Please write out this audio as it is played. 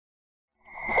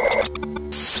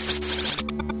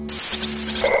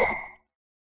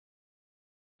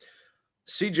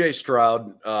CJ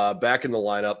Stroud back in the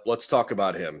lineup. Let's talk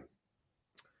about him.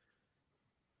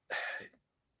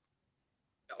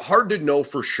 Hard to know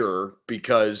for sure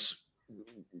because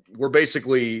we're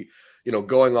basically,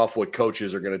 going off what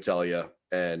coaches are going to tell you.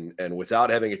 And without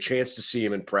having a chance to see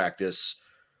him in practice,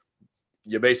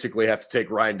 you basically have to take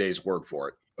Ryan Day's word for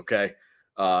it. Okay.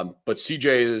 But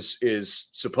CJ is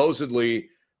supposedly,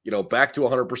 back to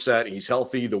 100%. He's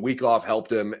healthy. The week off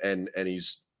helped him and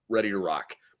he's ready to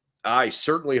rock. I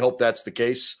certainly hope that's the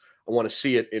case. I want to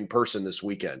see it in person this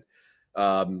weekend.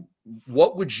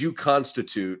 What would you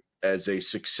constitute as a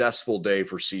successful day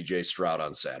for CJ Stroud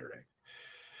on Saturday?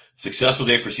 Successful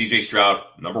day for CJ Stroud.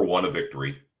 Number one, a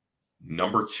victory.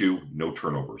 Number two, no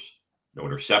turnovers, no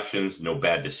interceptions, no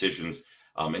bad decisions.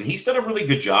 And he's done a really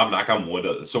good job, knock on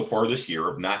wood, so far this year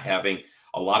of not having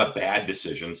a lot of bad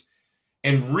decisions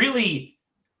and really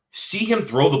see him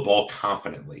throw the ball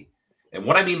confidently. And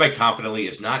what I mean by confidently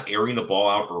is not airing the ball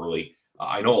out early.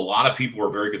 I know a lot of people are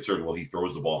very concerned. Well, he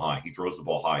throws the ball high. He throws the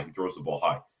ball high. He throws the ball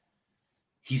high.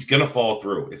 He's going to follow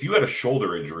through. If you had a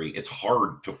shoulder injury, it's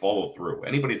hard to follow through.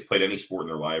 Anybody that's played any sport in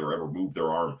their life or ever moved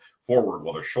their arm forward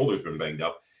while their shoulder's been banged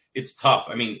up, it's tough.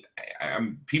 I mean,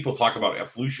 people talk about a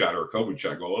flu shot or a COVID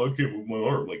shot. Go, oh, I can't move my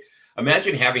arm. Like,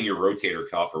 imagine having your rotator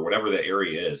cuff or whatever that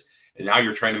area is, and now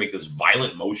you're trying to make this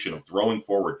violent motion of throwing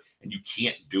forward, and you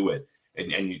can't do it.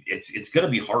 And it's going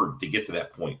to be hard to get to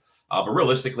that point. But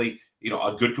realistically,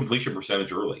 a good completion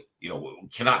percentage early.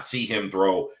 Cannot see him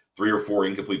throw 3 or 4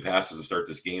 incomplete passes to start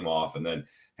this game off and then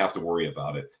have to worry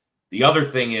about it. The other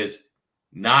thing is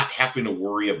not having to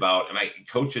worry about, and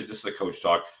coaches, this is a coach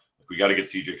talk, we got to get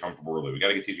CJ comfortable early. We got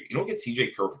to get CJ. You don't get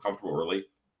CJ comfortable early?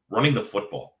 Running the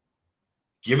football.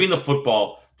 Giving the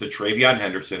football to Travion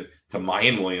Henderson, to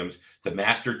Mayan Williams, to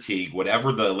Master Teague,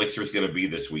 whatever the elixir is going to be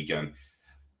this weekend,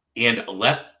 and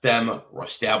let them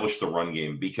establish the run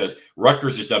game because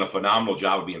Rutgers has done a phenomenal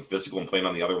job of being physical and playing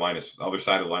on the other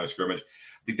side of the line of scrimmage.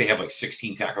 I think they have like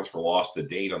 16 tackles for loss to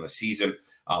date on the season.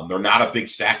 They're not a big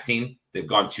sack team. They've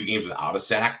gone 2 games without a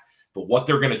sack. But what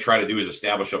they're going to try to do is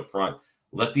establish up front.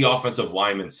 Let the offensive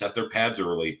linemen set their pads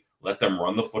early. Let them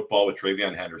run the football with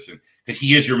Travion Henderson because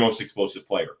he is your most explosive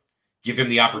player. Give him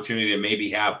the opportunity to maybe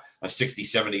have a 60,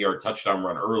 70-yard touchdown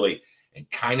run early and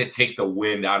kind of take the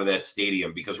wind out of that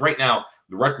stadium because right now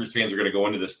the Rutgers fans are going to go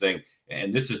into this thing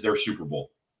and this is their Super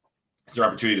Bowl. It's their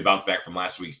opportunity to bounce back from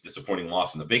last week's disappointing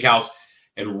loss in the Big House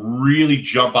and really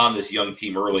jump on this young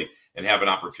team early and have an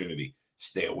opportunity.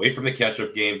 Stay away from the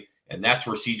catch-up game, and that's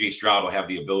where C.J. Stroud will have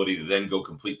the ability to then go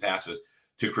complete passes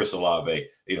to Chris Olave,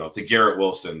 to Garrett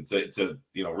Wilson, to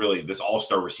really this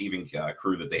all-star receiving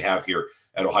crew that they have here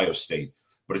at Ohio State.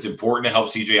 But it's important to help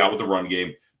C.J. out with the run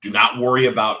game. Do not worry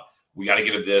about we got to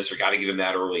get him this or got to get him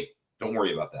that early. Don't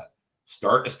worry about that.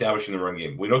 Start establishing the run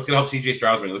game. We know it's going to help C.J.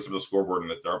 Stroud when he looks at the scoreboard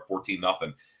and it's up 14-0.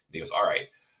 And he goes, all right,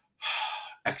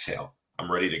 exhale.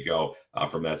 I'm ready to go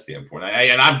from that standpoint.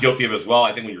 And I'm guilty of it as well.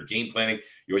 I think when you're game planning,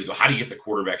 you always go, how do you get the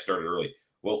quarterback started early?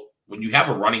 Well, when you have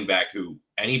a running back who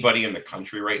anybody in the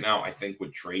country right now, I think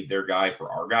would trade their guy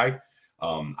for our guy.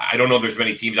 I don't know if there's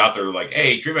many teams out there like,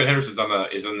 hey, Travion Henderson's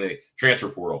is in the transfer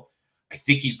portal. I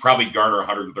think he'd probably garner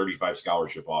 135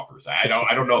 scholarship offers. I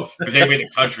don't know if there's anybody in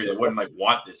the country that wouldn't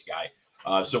want this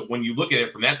guy. So when you look at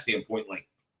it from that standpoint,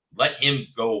 let him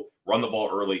go run the ball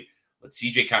early. Let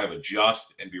CJ kind of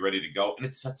adjust and be ready to go. And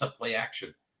it sets up play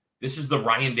action. This is the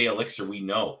Ryan Day elixir we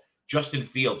know. Justin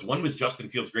Fields. When was Justin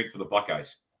Fields great for the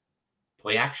Buckeyes?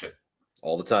 Play action.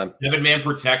 All the time. 7-man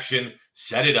protection.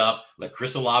 Set it up. Let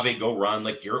Chris Olave go run.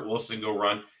 Let Garrett Wilson go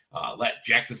run. Let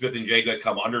Jackson Smith and Jay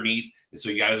come underneath. And so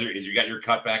you got your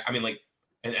cutback. I mean,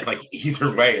 and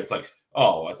either way, it's like,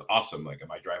 oh, that's awesome. Like,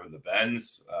 am I driving the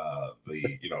Benz,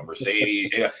 the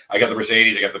Mercedes? Yeah, I got the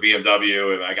Mercedes, I got the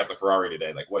BMW, and I got the Ferrari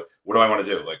today. Like, what do I want to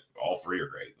do? Like, all 3 are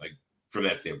great. Like, from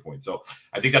that standpoint. So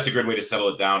I think that's a good way to settle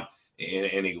it down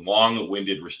in a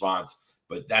long-winded response.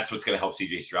 But that's what's going to help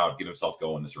CJ Stroud get himself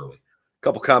going this early. A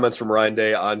couple comments from Ryan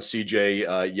Day on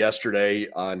CJ yesterday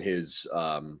on his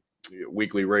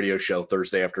weekly radio show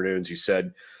Thursday afternoons. He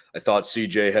said, I thought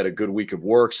CJ had a good week of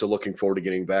work, so looking forward to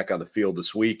getting back on the field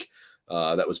this week.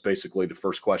 That was basically the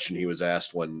first question he was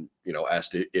asked when,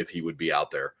 asked if he would be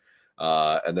out there.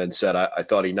 And then said, I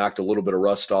thought he knocked a little bit of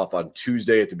rust off on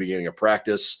Tuesday at the beginning of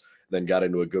practice, then got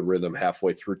into a good rhythm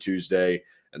halfway through Tuesday,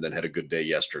 and then had a good day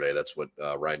yesterday. That's what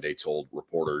Ryan Day told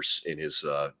reporters in his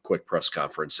quick press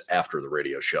conference after the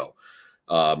radio show.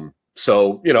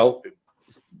 So,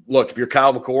 look, if you're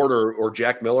Kyle McCord or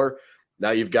Jack Miller,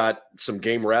 now you've got some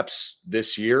game reps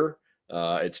this year.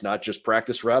 It's not just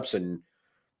practice reps, and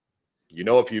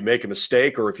if you make a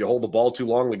mistake or if you hold the ball too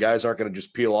long, the guys aren't going to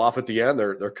just peel off at the end.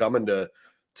 They're coming to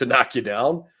knock you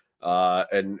down.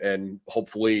 And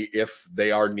hopefully if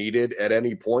they are needed at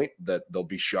any point, that they'll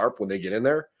be sharp when they get in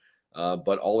there.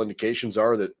 But all indications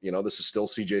are that, this is still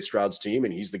CJ Stroud's team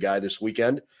and he's the guy this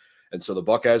weekend. And so the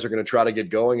Buckeyes are going to try to get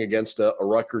going against a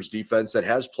Rutgers defense that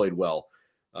has played well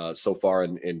so far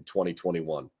in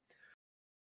 2021.